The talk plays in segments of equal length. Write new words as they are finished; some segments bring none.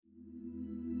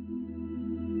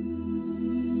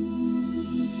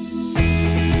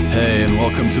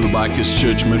welcome to the Bikers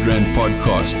Church Midrand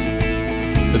podcast.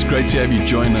 It's great to have you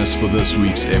join us for this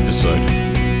week's episode.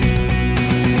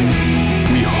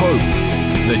 We hope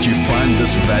that you find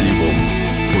this valuable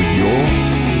for your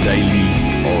daily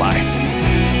life.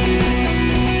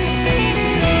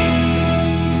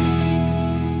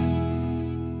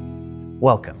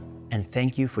 Welcome, and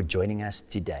thank you for joining us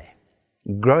today.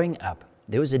 Growing up,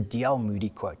 there was a D.L. Moody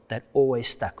quote that always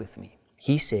stuck with me.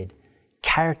 He said,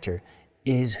 "Character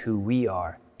is who we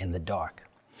are in the dark."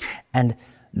 And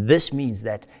this means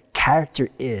that character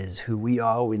is who we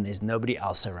are when there's nobody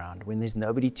else around, when there's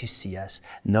nobody to see us,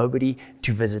 nobody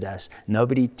to visit us,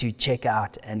 nobody to check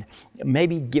out and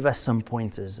maybe give us some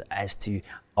pointers as to,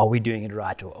 are we doing it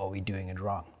right or are we doing it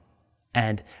wrong?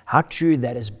 And how true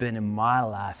that has been in my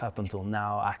life up until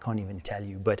now, I can't even tell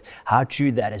you, but how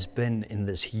true that has been in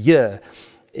this year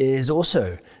is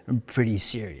also pretty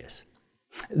serious.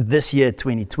 This year,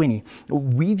 2020,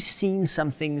 we've seen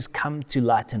some things come to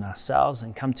light in ourselves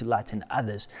and come to light in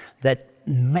others that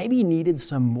maybe needed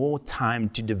some more time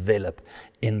to develop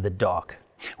in the dark.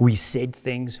 We said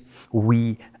things,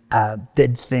 we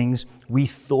did things, we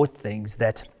thought things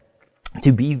that,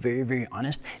 to be very, very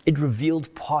honest, it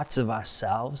revealed parts of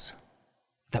ourselves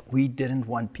that we didn't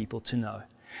want people to know,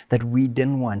 that we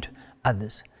didn't want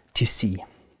others to see.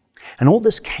 And all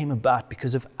this came about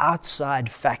because of outside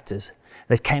factors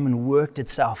that came and worked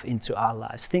itself into our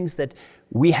lives, things that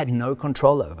we had no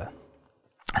control over,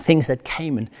 things that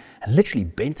came and literally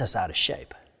bent us out of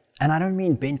shape. And I don't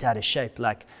mean bent out of shape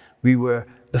like we were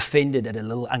offended at a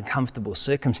little uncomfortable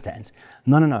circumstance.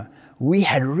 No. We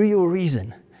had real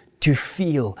reason to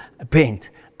feel bent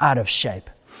out of shape.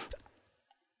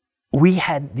 We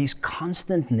had these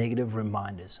constant negative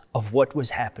reminders of what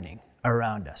was happening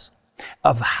around us,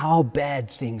 of how bad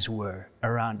things were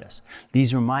around us.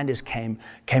 These reminders came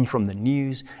from the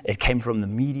news, it came from the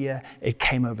media, it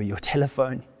came over your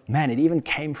telephone. Man, it even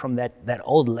came from that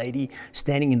old lady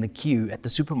standing in the queue at the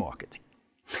supermarket.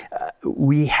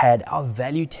 We had our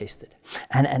value tested,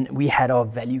 and we had our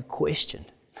value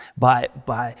questioned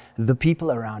by the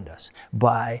people around us,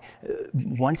 by,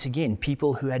 once again,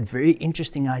 people who had very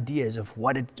interesting ideas of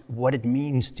what it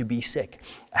means to be sick.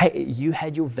 Hey, you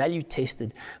had your value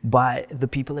tested by the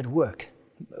people at work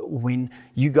when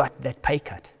you got that pay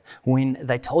cut, when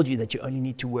they told you that you only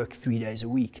need to work 3 days a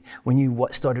week, when you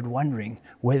started wondering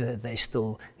whether they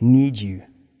still need you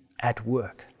at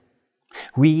work.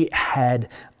 We had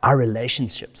our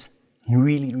relationships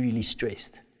really, really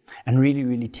stressed and really,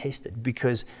 really tested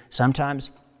because sometimes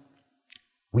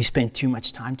we spend too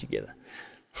much time together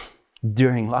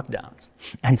during lockdowns.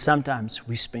 And sometimes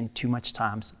we spend too much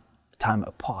time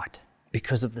apart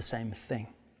because of the same thing.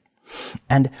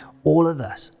 And all of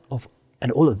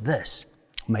this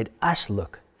made us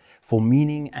look for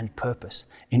meaning and purpose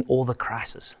in all the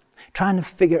crisis, trying to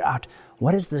figure out,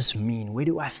 what does this mean? Where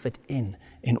do I fit in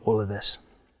all of this?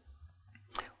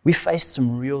 We faced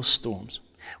some real storms.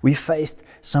 We faced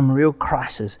some real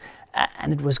crisis,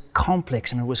 and it was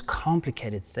complex and it was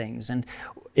complicated things. And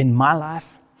in my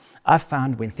life, I've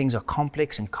found when things are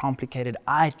complex and complicated,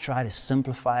 I try to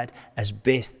simplify it as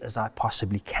best as I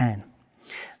possibly can.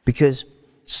 Because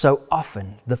so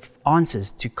often the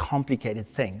answers to complicated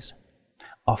things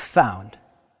are found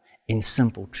in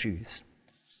simple truths.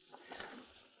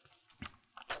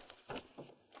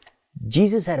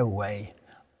 Jesus had a way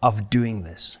of doing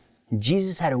this.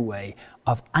 Jesus had a way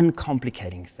of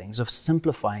uncomplicating things, of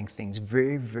simplifying things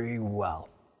very, very well.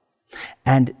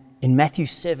 And in Matthew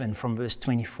 7 from verse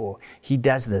 24, he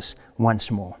does this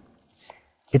once more.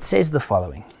 It says the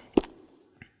following: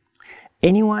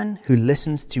 "Anyone who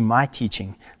listens to my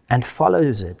teaching and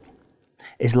follows it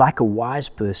is like a wise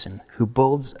person who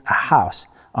builds a house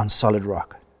on solid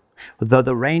rock. Though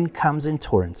the rain comes in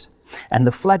torrents, and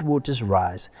the floodwaters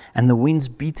rise, and the winds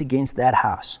beat against that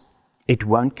house, it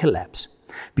won't collapse,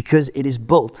 because it is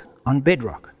built on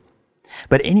bedrock.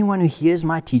 But anyone who hears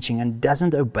my teaching and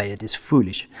doesn't obey it is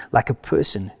foolish, like a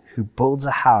person who builds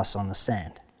a house on the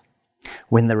sand.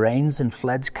 When the rains and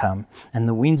floods come, and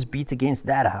the winds beat against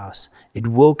that house, it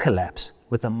will collapse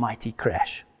with a mighty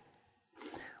crash."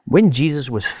 When Jesus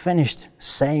was finished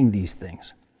saying these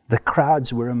things, the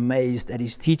crowds were amazed at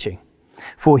his teaching,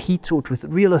 for he taught with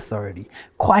real authority,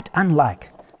 quite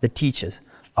unlike the teachers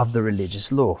of the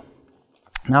religious law.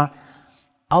 Now,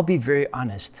 I'll be very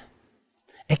honest.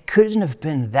 It couldn't have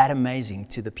been that amazing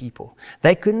to the people.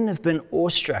 They couldn't have been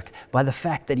awestruck by the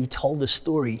fact that he told a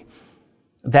story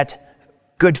that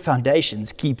good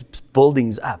foundations keep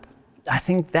buildings up. I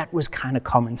think that was kind of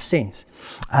common sense.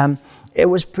 It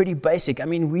was pretty basic. I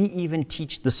mean, we even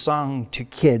teach the song to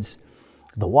kids,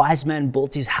 "The wise man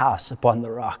built his house upon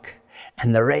the rock."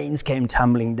 and the rains came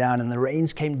tumbling down, and the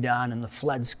rains came down, and the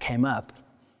floods came up,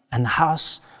 and the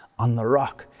house on the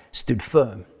rock stood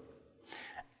firm.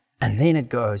 And then it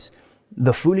goes,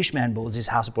 the foolish man builds his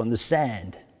house upon the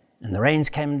sand, and the rains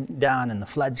came down, and the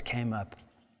floods came up,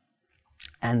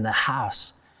 and the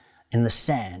house in the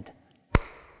sand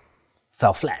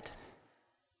fell flat.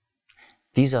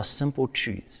 These are simple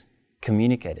truths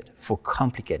communicated for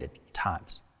complicated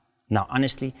times. Now,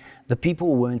 honestly, the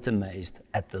people weren't amazed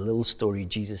at the little story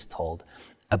Jesus told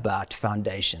about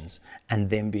foundations and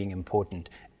them being important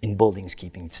in buildings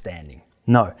keeping standing.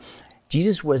 No,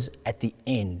 Jesus was at the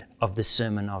end of the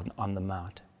Sermon on the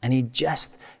Mount, and he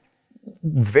just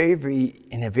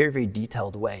in a very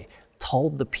detailed way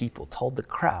told the people, told the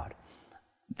crowd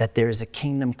that there is a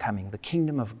kingdom coming. The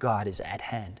kingdom of God is at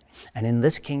hand. And in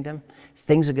this kingdom,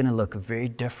 things are going to look very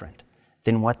different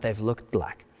than what they've looked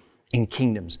like in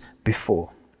kingdoms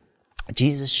before.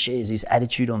 Jesus shares his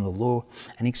attitude on the law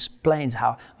and explains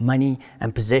how money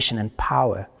and possession and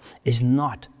power is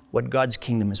not what God's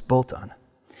kingdom is built on,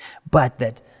 but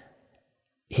that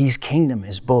his kingdom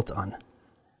is built on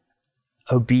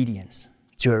obedience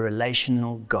to a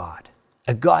relational God,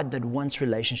 a God that wants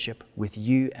relationship with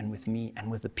you and with me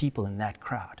and with the people in that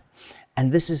crowd.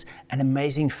 And this is an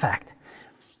amazing fact.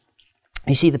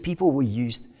 You see, the people were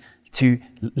used to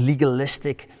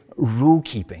legalistic rule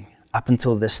keeping up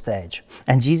until this stage.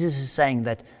 And Jesus is saying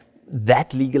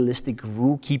that legalistic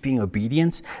rule keeping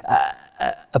obedience,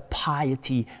 a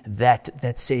piety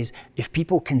that says, if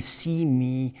people can see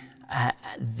me,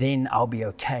 then I'll be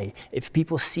okay. If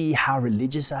people see how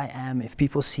religious I am, if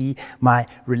people see my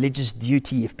religious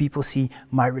duty, if people see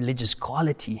my religious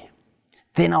quality,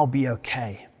 then I'll be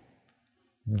okay.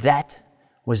 That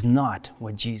was not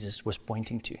what Jesus was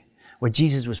pointing to. What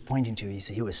Jesus was pointing to is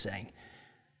he was saying,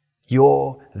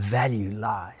 your value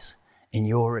lies in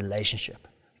your relationship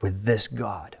with this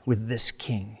God, with this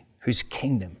King, whose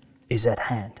kingdom is at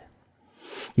hand.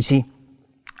 You see,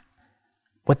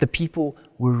 what the people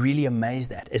were really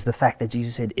amazed at is the fact that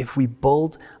Jesus said, if we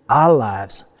build our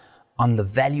lives on the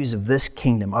values of this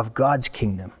kingdom, of God's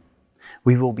kingdom,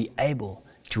 we will be able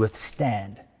to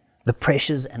withstand the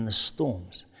pressures and the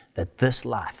storms that this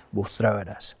life will throw at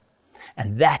us.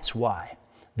 And that's why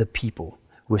the people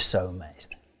were so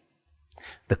amazed.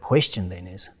 The question then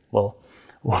is, well,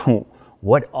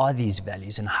 what are these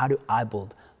values and how do I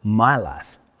build my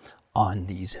life on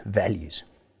these values?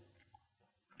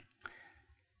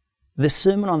 The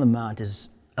Sermon on the Mount is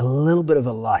a little bit of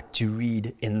a lot to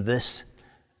read in this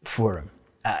forum.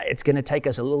 It's going to take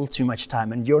us a little too much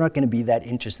time, and you're not going to be that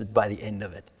interested by the end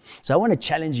of it. So I want to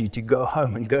challenge you to go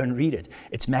home and go and read it.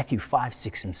 It's Matthew 5,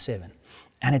 6, and 7.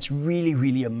 And it's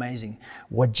really amazing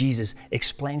what Jesus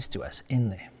explains to us in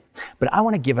there. But I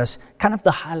want to give us kind of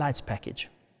the highlights package.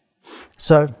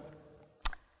 So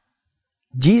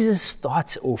Jesus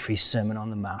starts off his Sermon on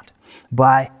the Mount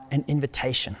by an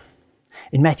invitation.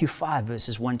 In Matthew 5,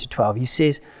 verses 1 to 12, he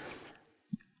says,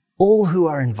 all who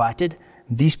are invited,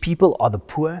 these people are the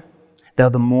poor, they're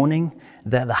the mourning,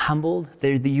 they're the humbled,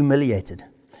 they're the humiliated.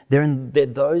 They're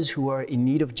those who are in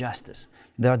need of justice.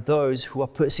 There are those who are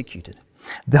persecuted.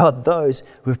 There are those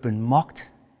who have been mocked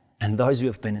and those who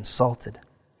have been insulted.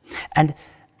 And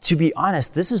to be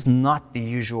honest, this is not the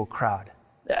usual crowd.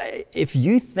 If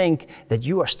you think that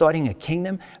you are starting a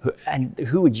kingdom, and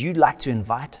who would you like to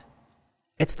invite?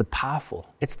 It's the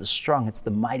powerful, it's the strong, it's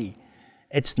the mighty.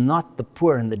 It's not the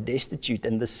poor and the destitute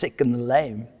and the sick and the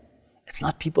lame. It's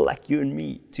not people like you and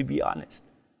me, to be honest.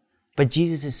 But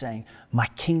Jesus is saying, my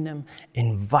kingdom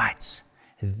invites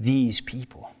these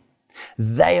people.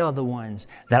 They are the ones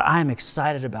that I'm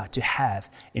excited about to have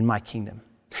in my kingdom.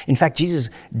 In fact, Jesus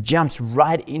jumps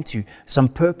right into some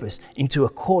purpose, into a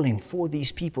calling for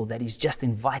these people that he's just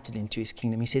invited into his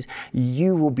kingdom. He says,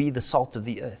 you will be the salt of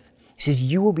the earth. He says,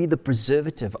 you will be the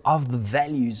preservative of the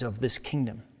values of this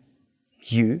kingdom.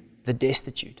 You, the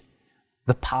destitute,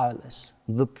 the powerless,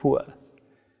 the poor,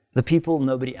 the people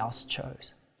nobody else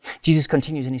chose. Jesus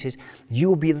continues and he says, you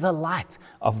will be the light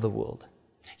of the world.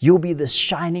 You'll be this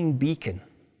shining beacon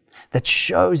that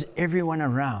shows everyone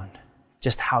around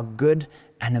just how good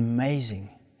and amazing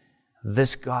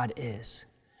this God is.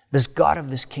 This God of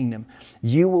this kingdom.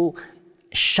 You will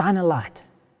shine a light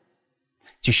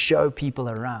to show people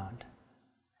around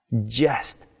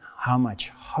just how much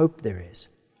hope there is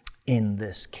in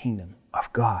this kingdom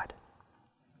of God.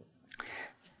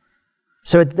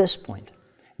 So at this point,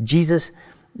 Jesus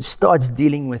starts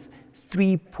dealing with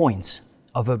 3 points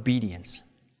of obedience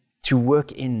to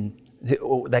work in,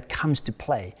 or that comes to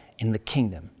play in the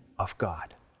kingdom of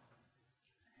God.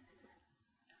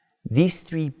 These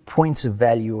 3 points of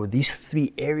value, or these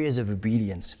 3 areas of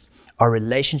obedience, our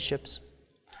relationships,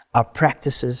 our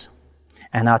practices,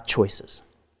 and our choices.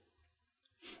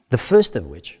 The first of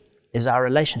which is our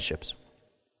relationships.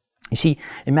 You see,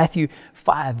 in Matthew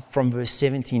 5, from verse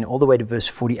 17 all the way to verse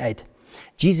 48,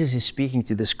 Jesus is speaking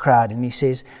to this crowd, and he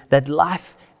says that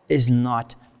life is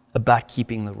not about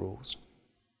keeping the rules.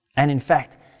 And in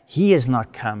fact, he has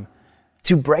not come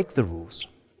to break the rules.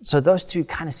 So those two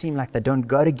kind of seem like they don't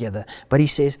go together, but he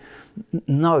says,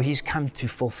 no, he's come to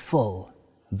fulfill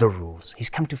the rules. He's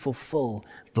come to fulfill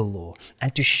the law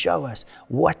and to show us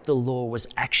what the law was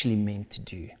actually meant to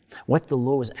do, what the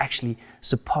law was actually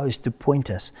supposed to point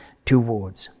us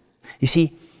towards. You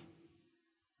see,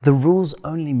 the rules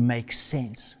only make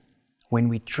sense when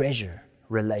we treasure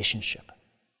relationship.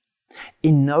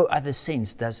 In no other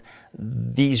sense does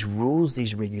these rules,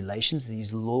 these regulations,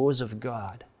 these laws of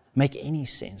God make any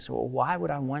sense. Or why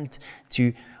would I want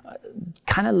to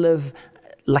kind of live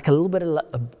like a little bit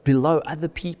below other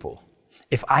people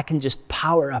if I can just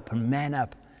power up and man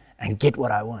up and get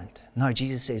what I want? No,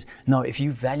 Jesus says, no, if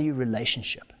you value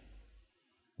relationship,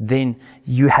 then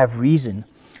you have reason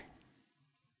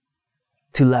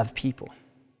to love people.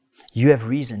 You have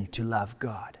reason to love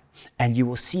God. And you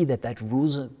will see that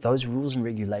those rules and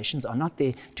regulations are not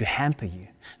there to hamper you,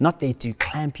 not there to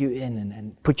clamp you in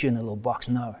and put you in a little box.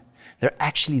 No, they're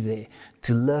actually there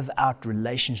to live out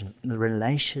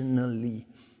relationally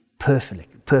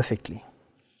perfectly.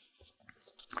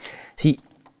 See,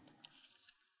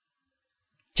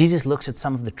 Jesus looks at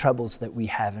some of the troubles that we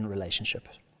have in relationships,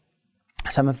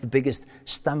 some of the biggest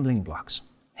stumbling blocks.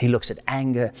 He looks at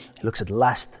anger, he looks at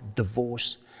lust,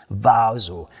 divorce, vows,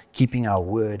 or keeping our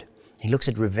word. He looks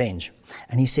at revenge,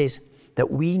 and he says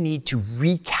that we need to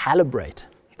recalibrate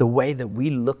the way that we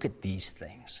look at these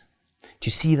things,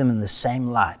 to see them in the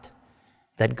same light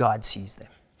that God sees them,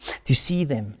 to see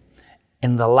them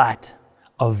in the light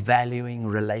of valuing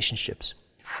relationships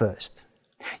first.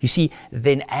 You see,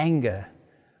 then anger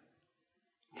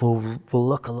will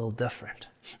look a little different.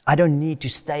 I don't need to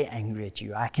stay angry at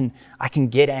you. I can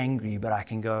get angry, but I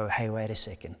can go, hey, wait a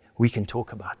second. We can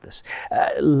talk about this.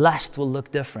 Lust will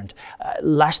look different.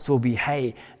 Lust will be,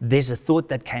 hey, there's a thought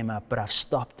that came up, but I've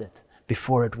stopped it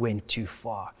before it went too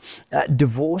far.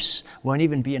 Divorce won't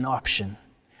even be an option.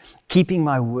 Keeping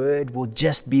my word will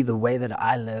just be the way that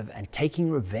I live, and taking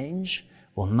revenge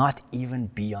will not even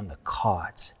be on the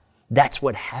cards. That's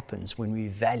what happens when we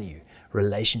value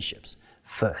relationships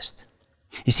first.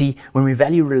 You see, when we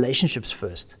value relationships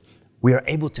first, we are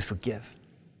able to forgive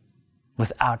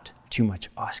without too much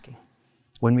asking.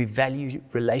 When we value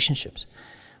relationships,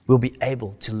 we'll be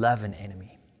able to love an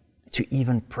enemy, to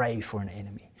even pray for an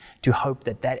enemy, to hope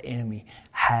that that enemy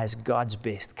has God's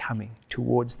best coming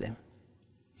towards them.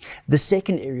 The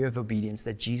second area of obedience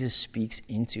that Jesus speaks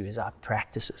into is our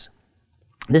practices.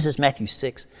 This is Matthew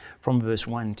 6, from verse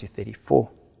 1 to 34.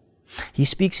 He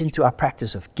speaks into our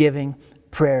practice of giving,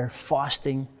 prayer,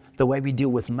 fasting, the way we deal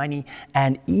with money,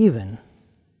 and even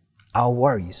our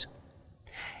worries.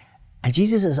 And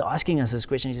Jesus is asking us this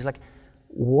question. He's like,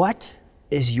 what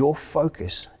is your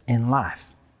focus in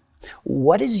life?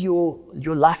 What is your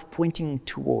life pointing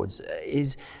towards?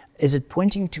 Is it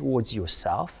pointing towards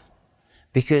yourself?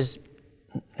 Because,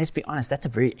 let's be honest, that's a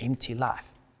very empty life.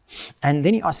 And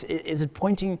then he asks, is it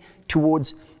pointing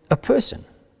towards a person?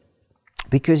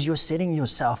 Because you're setting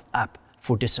yourself up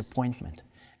for disappointment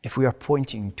if we are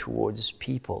pointing towards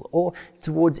people or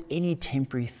towards any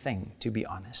temporary thing, to be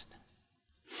honest.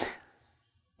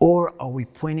 Or are we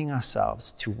pointing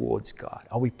ourselves towards God?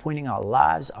 Are we pointing our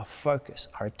lives, our focus,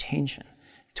 our attention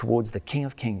towards the King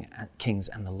of Kings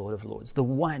and the Lord of Lords, the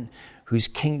one whose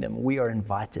kingdom we are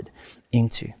invited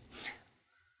into?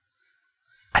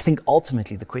 I think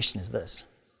ultimately the question is this: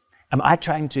 am I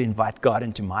trying to invite God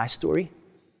into my story?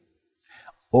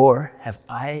 Or have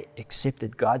I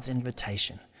accepted God's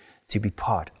invitation to be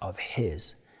part of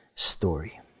His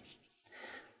story?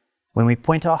 When we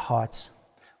point our hearts,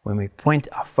 when we point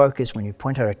our focus, when we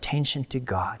point our attention to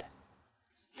God,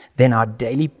 then our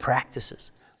daily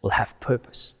practices will have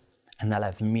purpose and they'll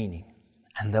have meaning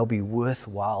and they'll be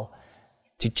worthwhile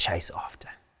to chase after,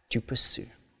 to pursue.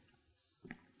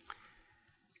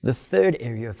 The third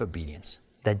area of obedience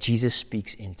that Jesus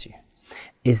speaks into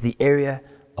is the area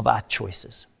of our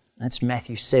choices. That's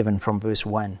Matthew 7 from verse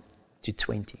 1 to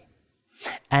 20.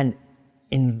 And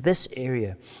in this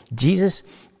area, Jesus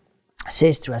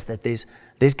says to us that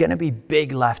there's going to be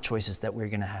big life choices that we're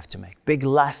going to have to make, big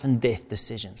life and death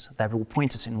decisions that will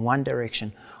point us in one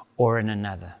direction or in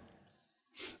another.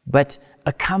 But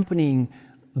accompanying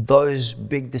those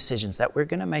big decisions that we're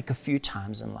going to make a few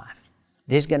times in life,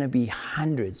 there's going to be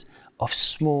hundreds of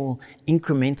small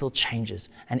incremental changes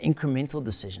and incremental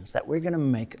decisions that we're going to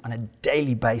make on a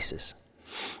daily basis.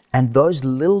 And those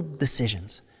little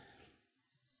decisions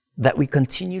that we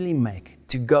continually make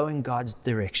to go in God's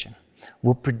direction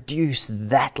will produce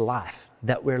that life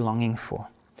that we're longing for.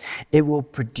 It will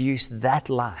produce that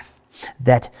life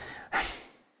that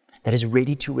is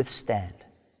ready to withstand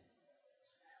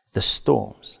the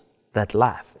storms that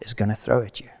life is going to throw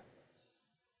at you.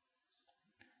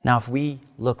 Now, if we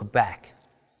look back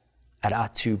at our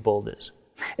two boulders,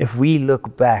 if we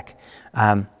look back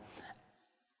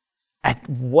at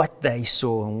what they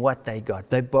saw and what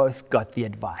they both got the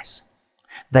advice.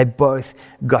 They both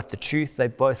got the truth. They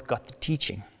both got the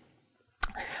teaching.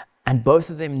 And both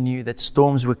of them knew that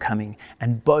storms were coming,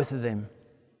 and both of them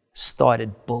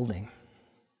started building.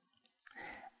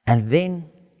 And then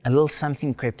a little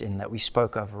something crept in that we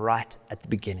spoke of right at the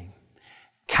beginning.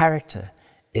 Character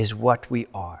is what we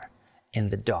are in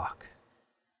the dark.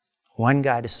 One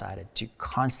guy decided to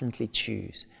constantly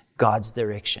choose God's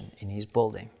direction in his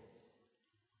building,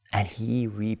 and he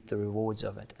reaped the rewards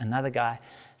of it. Another guy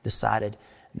decided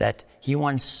that he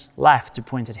wants life to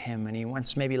point at him, and he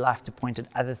wants maybe life to point at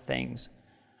other things,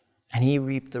 and he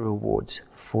reaped the rewards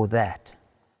for that.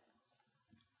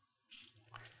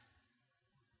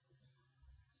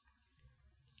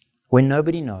 When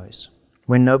nobody knows,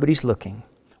 when nobody's looking,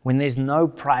 when there's no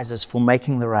prizes for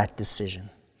making the right decision,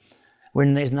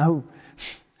 when there's no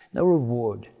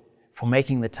reward for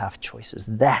making the tough choices,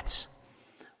 that's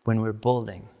when we're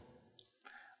building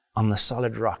on the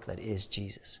solid rock that is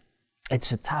Jesus.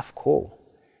 It's a tough call,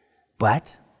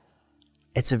 but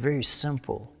it's a very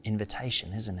simple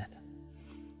invitation, isn't it?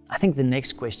 I think the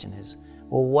next question is,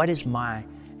 well, what is my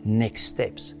next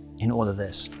steps in all of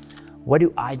this? What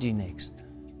do I do next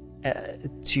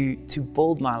to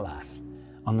build my life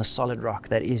on the solid rock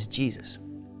that is Jesus?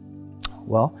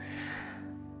 Well,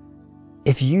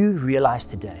 if you realize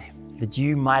today that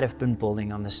you might have been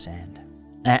building on the sand,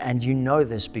 and you know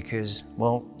this because,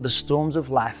 well, the storms of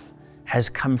life has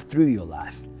come through your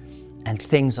life and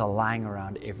things are lying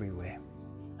around everywhere,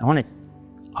 I want to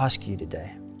ask you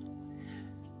today,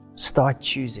 start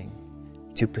choosing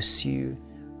to pursue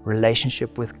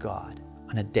relationship with God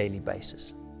on a daily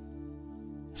basis.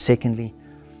 Secondly,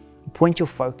 point your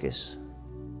focus,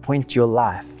 point your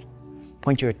life,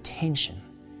 point your attention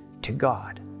to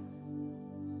God.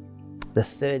 The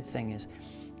third thing is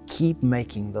keep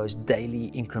making those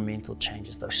daily incremental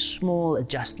changes, those small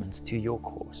adjustments to your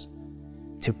course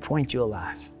to point your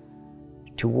life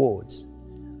towards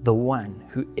the one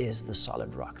who is the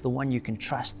solid rock, the one you can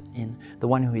trust in, the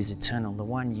one who is eternal, the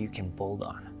one you can build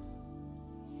on.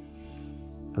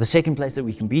 The second place that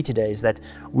we can be today is that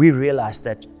we realize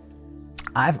that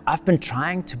I've been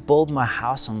trying to build my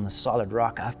house on the solid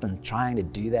rock. I've been trying to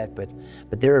do that, but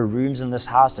there are rooms in this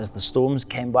house as the storms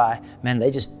came by, man,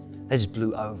 they just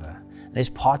blew over. There's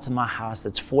parts of my house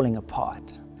that's falling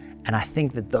apart. And I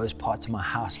think that those parts of my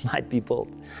house might be built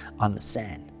on the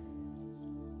sand.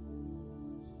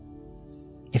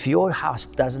 If your house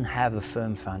doesn't have a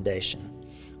firm foundation,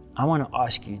 I want to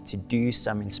ask you to do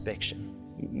some inspection.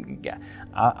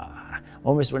 I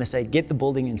almost want to say, get the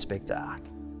building inspector out.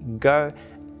 Go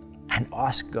and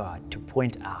ask God to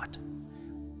point out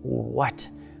what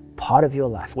part of your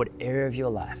life, what area of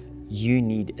your life you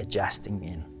need adjusting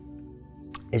in.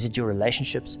 Is it your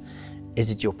relationships? Is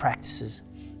it your practices?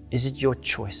 Is it your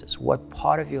choices? What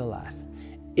part of your life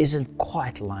isn't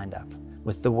quite lined up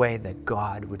with the way that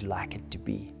God would like it to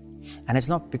be? And it's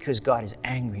not because God is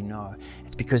angry, no.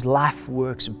 It's because life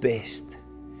works best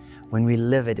when we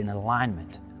live it in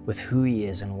alignment with who He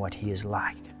is and what He is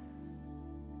like.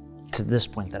 It's at this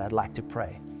point that I'd like to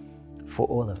pray for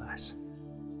all of us.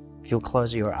 If you'll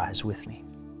close your eyes with me.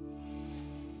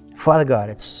 Father God,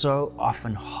 it's so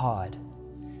often hard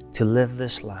to live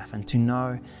this life and to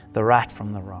know the right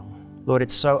from the wrong. Lord,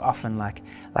 it's so often like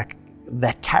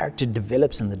that character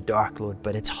develops in the dark, Lord,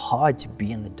 but it's hard to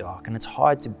be in the dark, and it's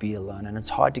hard to be alone, and it's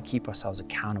hard to keep ourselves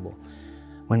accountable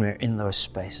when we're in those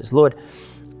spaces. Lord,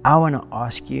 I want to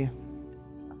ask you,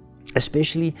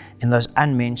 especially in those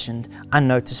unmentioned,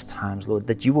 unnoticed times, Lord,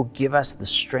 that you will give us the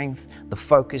strength, the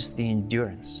focus, the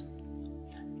endurance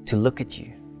to look at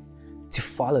you, to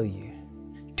follow you,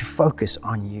 to focus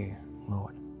on you,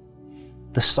 Lord.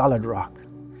 The solid rock,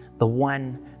 the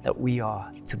one that we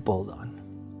are to build on.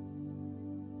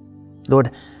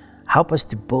 Lord, help us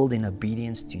to build in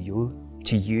obedience to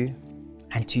you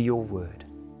and to your word.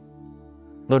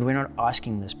 Lord, we're not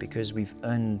asking this because we've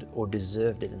earned or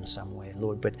deserved it in some way,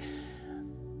 Lord,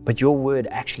 but your word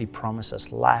actually promises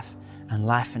us life and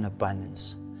life in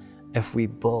abundance if we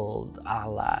build our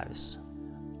lives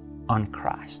on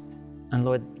Christ And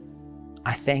Lord,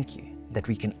 I thank you that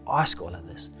we can ask all of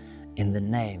this in the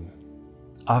name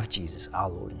of Jesus, our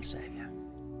Lord and Savior.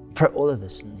 Pray all of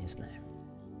this in His name.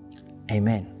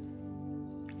 Amen.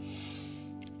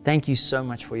 Thank you so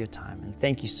much for your time, and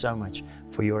thank you so much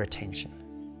for your attention.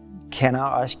 Can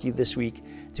I ask you this week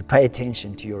to pay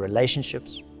attention to your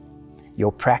relationships,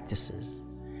 your practices,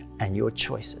 and your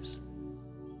choices?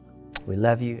 We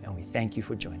love you and we thank you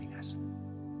for joining us.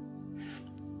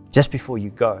 Just before you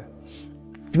go,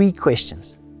 3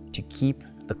 questions to keep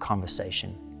the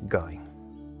conversation going.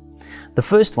 The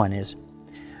first one is,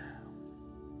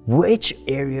 which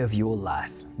area of your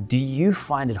life do you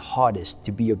find it hardest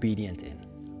to be obedient in?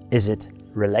 Is it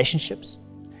relationships?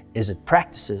 Is it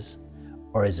practices?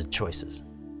 Or is it choices?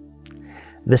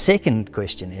 The second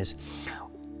question is,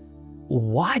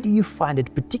 why do you find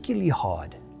it particularly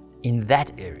hard in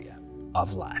that area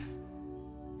of life?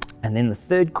 And then the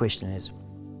third question is,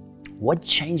 what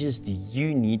changes do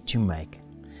you need to make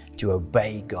to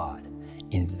obey God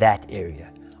in that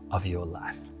area of your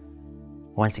life?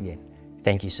 Once again,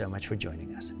 thank you so much for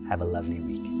joining us. Have a lovely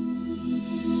week.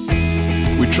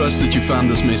 We trust that you found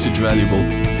this message valuable.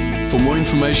 For more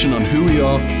information on who we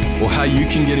are or how you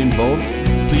can get involved,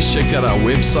 please check out our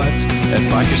website at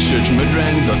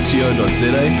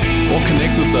bikerschurchmidrand.co.za or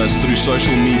connect with us through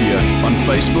social media on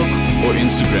Facebook or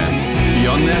Instagram.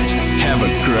 Beyond that, have a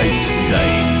great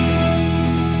day.